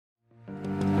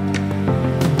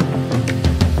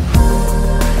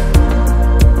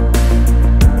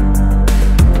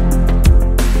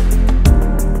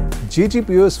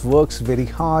JGBS works very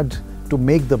hard to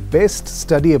make the best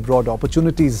study abroad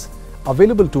opportunities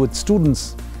available to its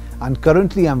students, and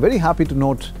currently I'm very happy to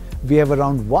note we have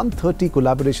around 130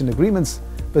 collaboration agreements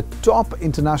with top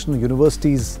international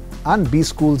universities and B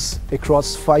schools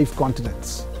across 5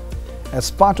 continents. As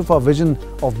part of our vision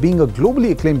of being a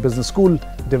globally acclaimed business school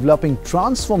developing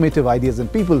transformative ideas in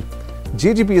people,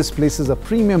 JGBS places a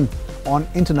premium on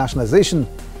internationalization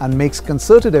and makes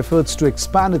concerted efforts to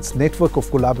expand its network of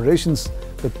collaborations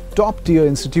with top-tier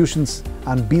institutions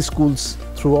and B schools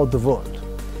throughout the world.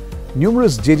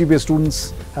 Numerous JGBS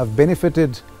students have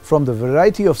benefited from the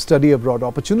variety of study abroad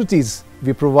opportunities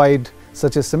we provide,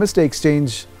 such as semester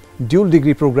exchange, dual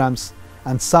degree programs,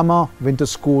 and summer-winter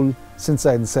school since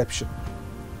our inception.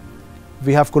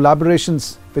 We have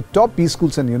collaborations with top B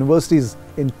schools and universities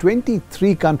in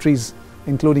 23 countries,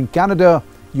 including Canada,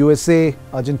 USA,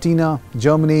 Argentina,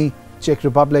 Germany, Czech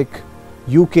Republic,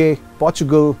 UK,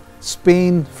 Portugal,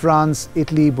 Spain, France,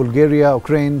 Italy, Bulgaria,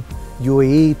 Ukraine,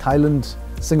 UAE, Thailand,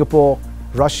 Singapore,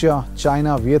 Russia,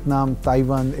 China, Vietnam,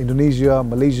 Taiwan, Indonesia,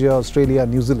 Malaysia, Australia,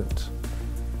 New Zealand.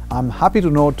 I'm happy to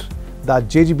note that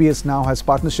JGBS now has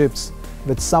partnerships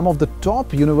with some of the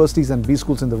top universities and B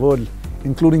schools in the world,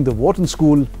 including the Wharton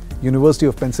School, University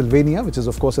of Pennsylvania, which is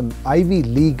of course an Ivy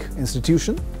League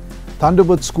institution,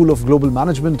 Thunderbird School of Global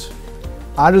Management,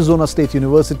 Arizona State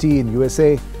University in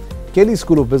USA, Kelley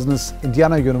School of Business,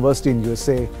 Indiana University in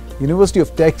USA, University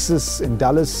of Texas in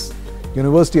Dallas,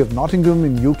 University of Nottingham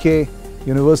in UK,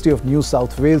 University of New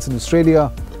South Wales in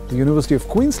Australia, the University of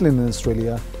Queensland in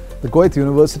Australia, the Goethe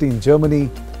University in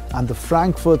Germany, and the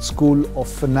Frankfurt School of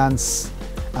Finance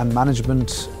and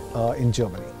Management in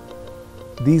Germany.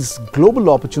 These global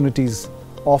opportunities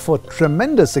offer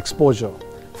tremendous exposure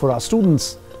for our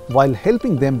students while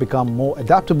helping them become more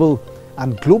adaptable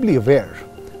and globally aware,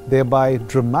 thereby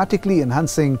dramatically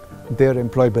enhancing their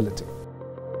employability.